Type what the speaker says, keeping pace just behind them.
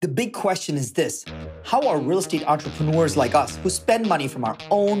The big question is this: how are real estate entrepreneurs like us, who spend money from our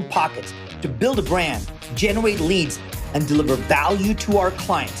own pockets to build a brand, generate leads, and deliver value to our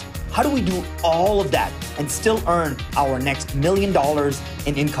clients, how do we do all of that and still earn our next $1 million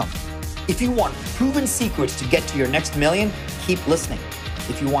in income? If you want proven secrets to get to your next million, keep listening.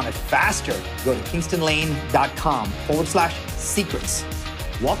 If you want it faster, go to kingstonlane.com/secrets.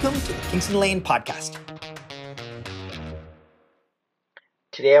 Welcome to the Kingston Lane Podcast.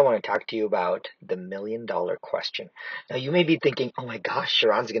 Today, I want to talk to you about the $1 million question. Now, you may be thinking, oh my gosh,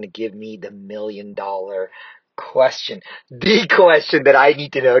 Sharon's going to give me the $1 million question. The question that I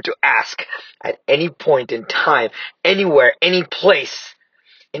need to know to ask at any point in time, anywhere, any place,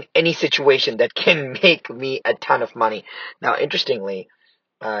 in any situation that can make me a ton of money. Now, interestingly,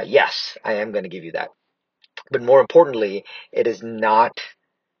 yes, I am going to give you that. But more importantly, it is not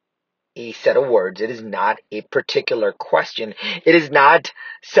a set of words. It is not a particular question. It is not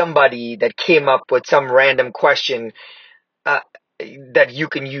somebody that came up with some random question that you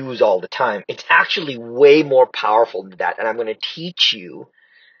can use all the time. It's actually way more powerful than that. And I'm going to teach you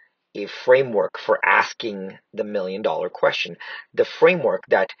a framework for asking the $1 million question. The framework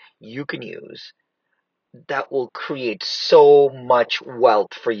that you can use that will create so much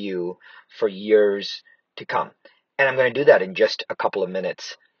wealth for you for years to come. And I'm going to do that in just a couple of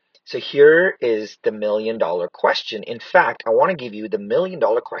minutes. So here is the $1 million question. In fact, I want to give you the $1 million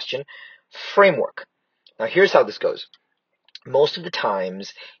question framework. Now, here's how this goes. Most of the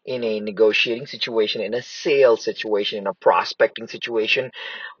times in a negotiating situation, in a sales situation, in a prospecting situation,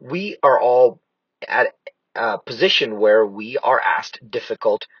 we are all at a position where we are asked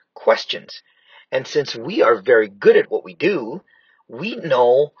difficult questions. And since we are very good at what we do, we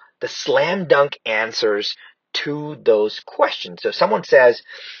know the slam dunk answers to those questions. So if someone says,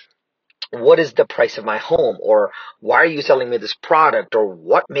 what is the price of my home? Or why are you selling me this product? Or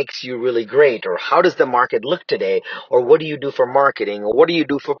what makes you really great? Or how does the market look today? Or what do you do for marketing? Or what do you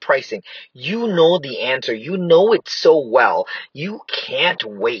do for pricing? You know the answer. You know it so well. You can't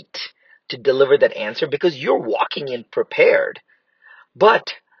wait to deliver that answer because you're walking in prepared.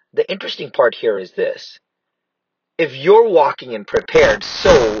 But the interesting part here is this. If you're walking in prepared,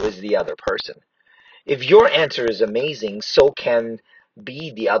 so is the other person. If your answer is amazing, so can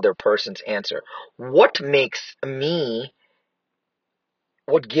be the other person's answer. What gives me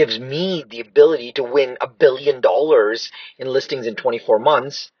the ability to win $1 billion in listings in 24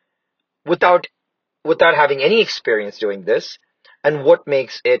 months without having any experience doing this, and what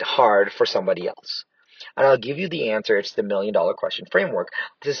makes it hard for somebody else? And I'll give you the answer. It's the $1 million question framework.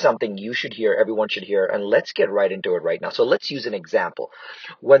 This is something you should hear, everyone should hear, and let's get right into it right now. So let's use an example.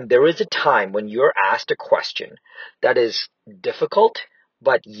 When there is a time when you're asked a question that is difficult,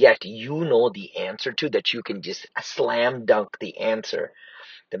 but yet you know the answer to, that you can just slam dunk the answer.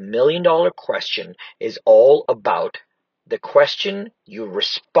 The $1 million question is all about the question you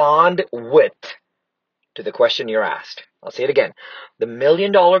respond with to the question you're asked. I'll say it again. The $1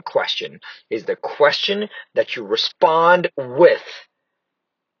 million question is the question that you respond with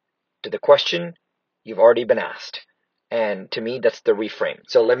to the question you've already been asked. And to me, that's the reframe.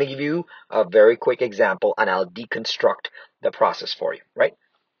 So let me give you a very quick example and I'll deconstruct the process for you, right?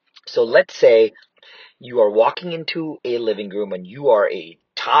 So let's say you are walking into a living room and you are a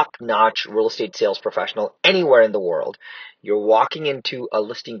top-notch real estate sales professional anywhere in the world. You're walking into a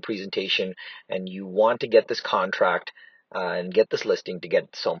listing presentation and you want to get this contract and get this listing to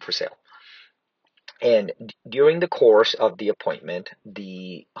get this home for sale. And during the course of the appointment,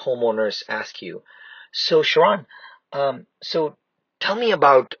 the homeowners ask you, so Sharon, so tell me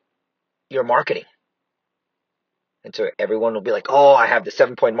about your marketing. And so everyone will be like, oh, I have the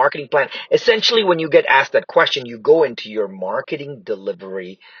 7-point marketing plan. Essentially, when you get asked that question, you go into your marketing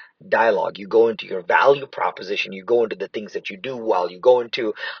delivery dialogue. You go into your value proposition. You go into the things that you do well. You go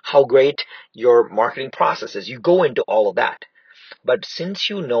into how great your marketing process is. You go into all of that. But since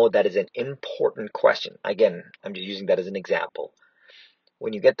you know that is an important question, again, I'm just using that as an example.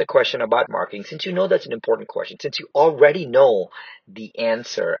 When you get the question about marketing, since you know that's an important question, since you already know the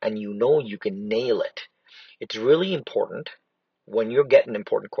answer and you know you can nail it, it's really important when you get an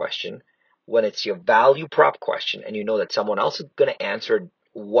important question, when it's your value prop question and you know that someone else is going to answer it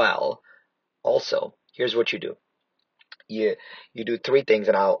well also, here's what you do. You do 3 things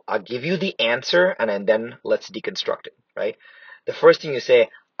and I'll give you the answer and then let's deconstruct it, right? The first thing you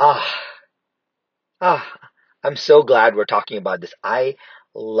say, I'm so glad we're talking about this. I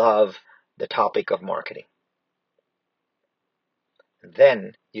love the topic of marketing.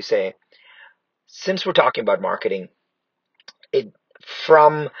 Then you say, since we're talking about marketing,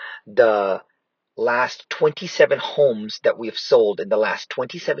 from the last 27 homes that we have sold in the last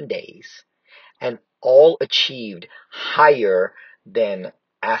 27 days, and all achieved higher than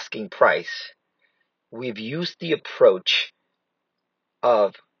asking price, we've used the approach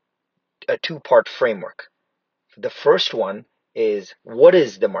of a two-part framework. The first one is, what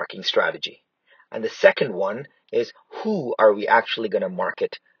is the marketing strategy? And the second one is, who are we actually going to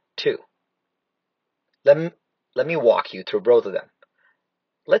market to? Let me walk you through both of them.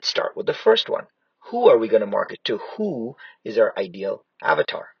 Let's start with the first one. Who are we going to market to? Who is our ideal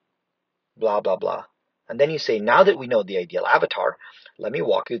avatar? Blah, blah, blah. And then you say, now that we know the ideal avatar, let me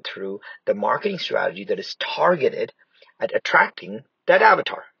walk you through the marketing strategy that is targeted at attracting that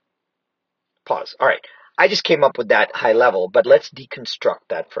avatar. Pause. All right. I just came up with that high level, but let's deconstruct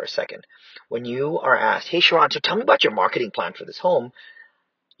that for a second. When you are asked, hey, Sharon, so tell me about your marketing plan for this home,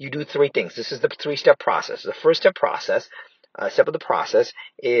 you do three things. This is the three-step process. The first step of the process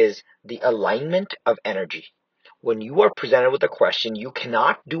is the alignment of energy. When you are presented with a question, you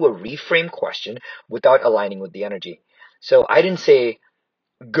cannot do a reframe question without aligning with the energy. So I didn't say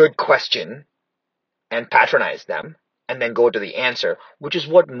good question and patronize them and then go to the answer, which is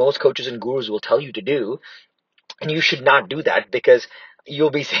what most coaches and gurus will tell you to do. And you should not do that, because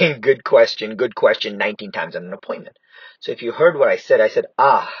you'll be saying good question 19 times in an appointment. So if you heard what I said,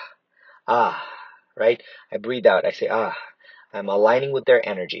 ah, right? I breathe out. I say, I'm aligning with their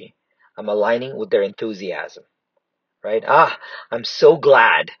energy. I'm aligning with their enthusiasm, right? I'm so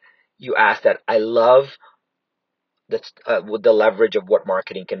glad you asked that. I love that's with the leverage of what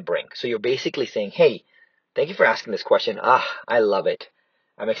marketing can bring. So you're basically saying, hey, thank you for asking this question. I love it.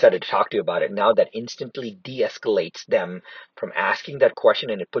 I'm excited to talk to you about it. Now that instantly de-escalates them from asking that question,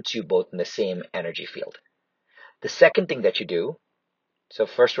 and it puts you both in the same energy field. The second thing that you do, so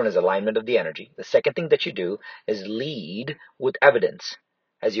first one is alignment of the energy. The second thing that you do is lead with evidence.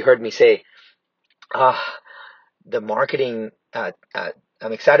 As you heard me say, the marketing,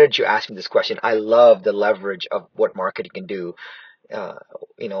 I'm excited that you asked me this question. I love the leverage of what marketing can do,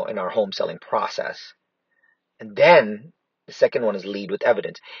 in our home selling process. And then the second one is lead with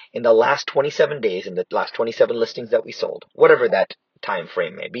evidence. In the last 27 days, in the last 27 listings that we sold, whatever that time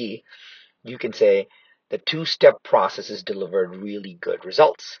frame may be, you can say the two-step process has delivered really good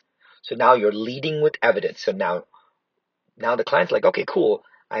results. So now you're leading with evidence. So now the client's like, okay, cool.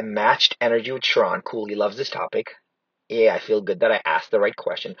 I matched energy with Sharon. Cool. He loves this topic. Yeah, I feel good that I asked the right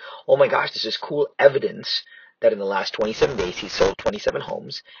question. Oh my gosh, this is cool evidence that in the last 27 days he sold 27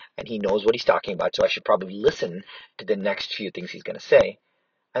 homes, and he knows what he's talking about, so I should probably listen to the next few things he's going to say.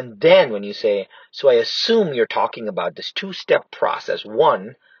 And then when you say, so I assume you're talking about this two-step process.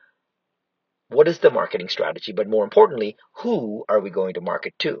 One, what is the marketing strategy? But more importantly, who are we going to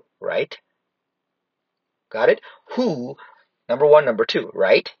market to, right? Got it? Who, number one, number two,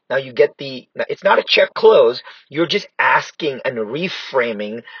 right? Now you get it's not a check close. You're just asking and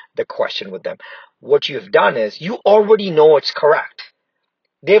reframing the question with them. What you've done is you already know it's correct.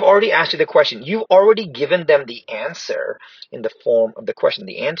 They've already asked you the question. You've already given them the answer in the form of the question.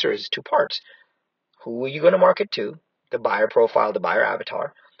 The answer is two parts. Who are you going to market to? The buyer profile, the buyer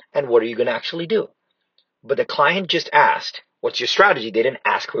avatar. And what are you going to actually do? But the client just asked, what's your strategy? They didn't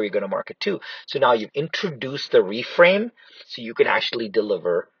ask who you're going to market to. So now you've introduced the reframe so you can actually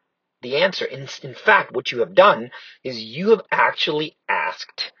deliver the answer. In fact, what you have done is you have actually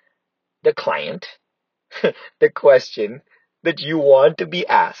asked the client the question that you want to be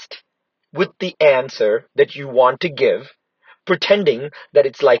asked with the answer that you want to give, pretending that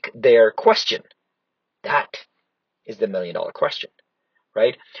it's like their question. That is the $1 million question,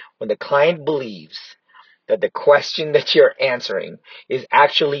 right? When the client believes that the question that you're answering is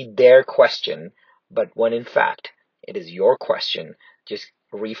actually their question, but when in fact it is your question, just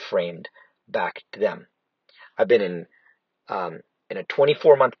reframed back to them. I've been in a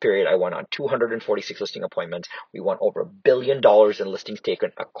 24-month period, I went on 246 listing appointments. We won over $1 billion in listings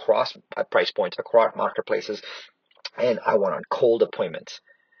taken across price points, across marketplaces, and I went on cold appointments.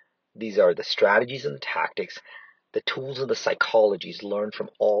 These are the strategies and the tactics, the tools and the psychologies learned from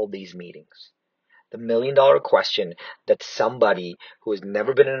all these meetings. The $1 million question that somebody who has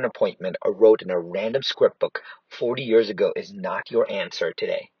never been in an appointment or wrote in a random script book 40 years ago is not your answer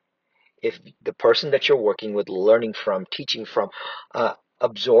today. If the person that you're working with, learning from, teaching from,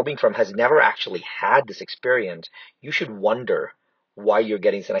 absorbing from has never actually had this experience, you should wonder why you're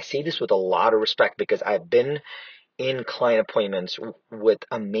getting this. And I say this with a lot of respect because I've been in client appointments with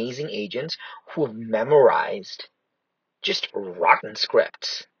amazing agents who have memorized just rotten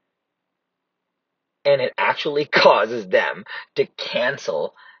scripts. And it actually causes them to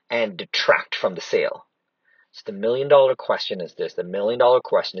cancel and detract from the sale. So the $1,000,000 question is this. The $1,000,000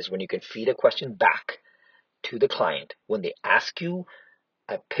 question is when you can feed a question back to the client. When they ask you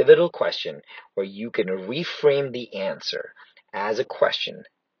a pivotal question where you can reframe the answer as a question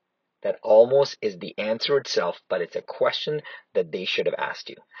that almost is the answer itself, but it's a question that they should have asked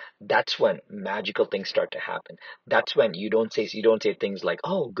you. That's when magical things start to happen. That's when you don't say things like,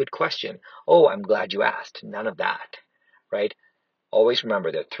 "Oh, good question. Oh, I'm glad you asked." None of that, right? Always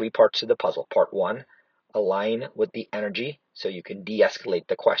remember there are three parts to the puzzle. Part one, align with the energy so you can de-escalate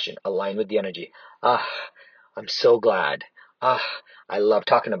the question. Align with the energy. I'm so glad. I love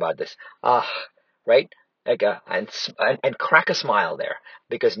talking about this. Right? Like and crack a smile there,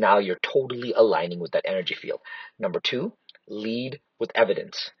 because now you're totally aligning with that energy field. Number two, lead with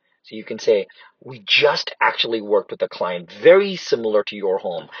evidence. So you can say, we just actually worked with a client very similar to your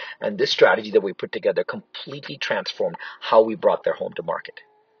home, and this strategy that we put together completely transformed how we brought their home to market.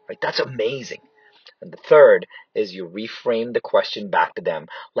 Right? That's amazing. And the third is you reframe the question back to them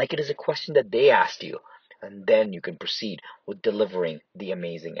like it is a question that they asked you, and then you can proceed with delivering the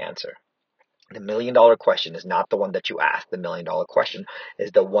amazing answer. The $1,000,000 question is not the one that you ask. The $1,000,000 question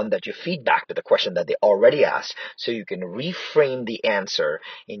is the one that you feed back to the question that they already asked, so you can reframe the answer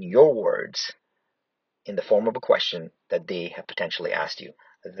in your words in the form of a question that they have potentially asked you.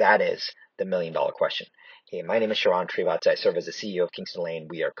 That is the $1,000,000 question. Hey, my name is Sharran Srivatsaa. I serve as the CEO of Kingston Lane.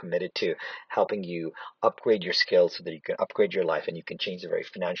 We are committed to helping you upgrade your skills so that you can upgrade your life and you can change the very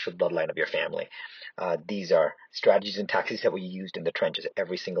financial bloodline of your family. These are strategies and tactics that we used in the trenches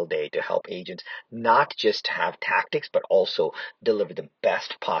every single day to help agents not just have tactics, but also deliver the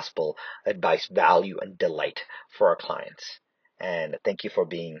best possible advice, value, and delight for our clients. And thank you for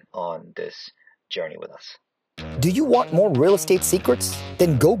being on this journey with us. Do you want more real estate secrets?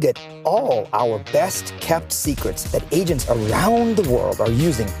 Then go get all our best kept secrets that agents around the world are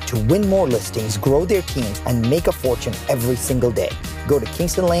using to win more listings, grow their teams, and make a fortune every single day. Go to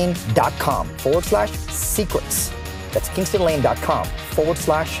kingstonlane.com/secrets. That's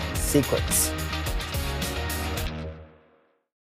kingstonlane.com/secrets.